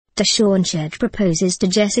DeShawn Shead proposes to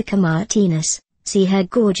Jessica Martinez, see her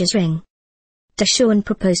gorgeous ring. DeShawn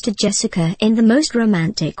proposed to Jessica in the most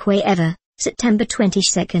romantic way ever, September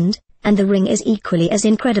 22nd, and the ring is equally as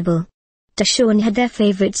incredible. DeShawn had their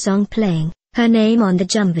favorite song playing, her name on the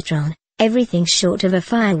Jumbotron, everything short of a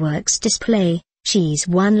fireworks display. She's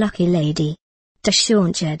one lucky lady.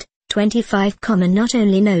 DeShawn Shead, 25, not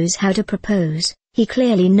only knows how to propose, he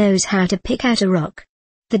clearly knows how to pick out a rock.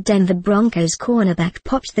 The Denver Broncos cornerback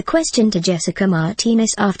popped the question to Jessica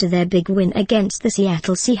Martinez after their big win against the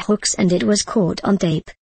Seattle Seahawks, and it was caught on tape.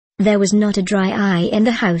 There was not a dry eye in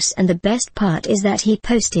the house, and the best part is that he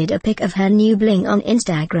posted a pic of her new bling on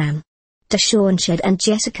Instagram. DeShawn Shead and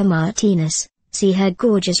Jessica Martinez, see her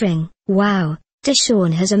gorgeous ring. Wow,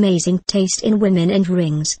 DeShawn has amazing taste in women and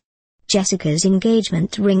rings. Jessica's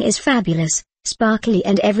engagement ring is fabulous, sparkly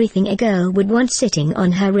and everything a girl would want sitting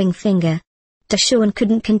on her ring finger. DeShawn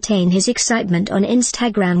couldn't contain his excitement on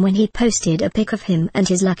Instagram when he posted a pic of him and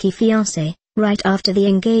his lucky fiancée. Right after the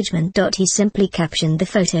engagement, he simply captioned the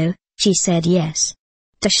photo, "She said yes."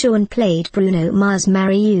 DeShawn played Bruno Mars'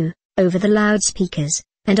 "Marry You" over the loudspeakers,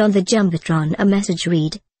 and on the Jumbotron a message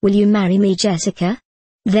read, "Will you marry me, Jessica?"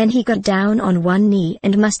 Then he got down on one knee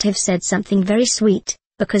and must have said something very sweet,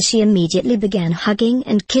 because she immediately began hugging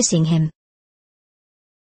and kissing him.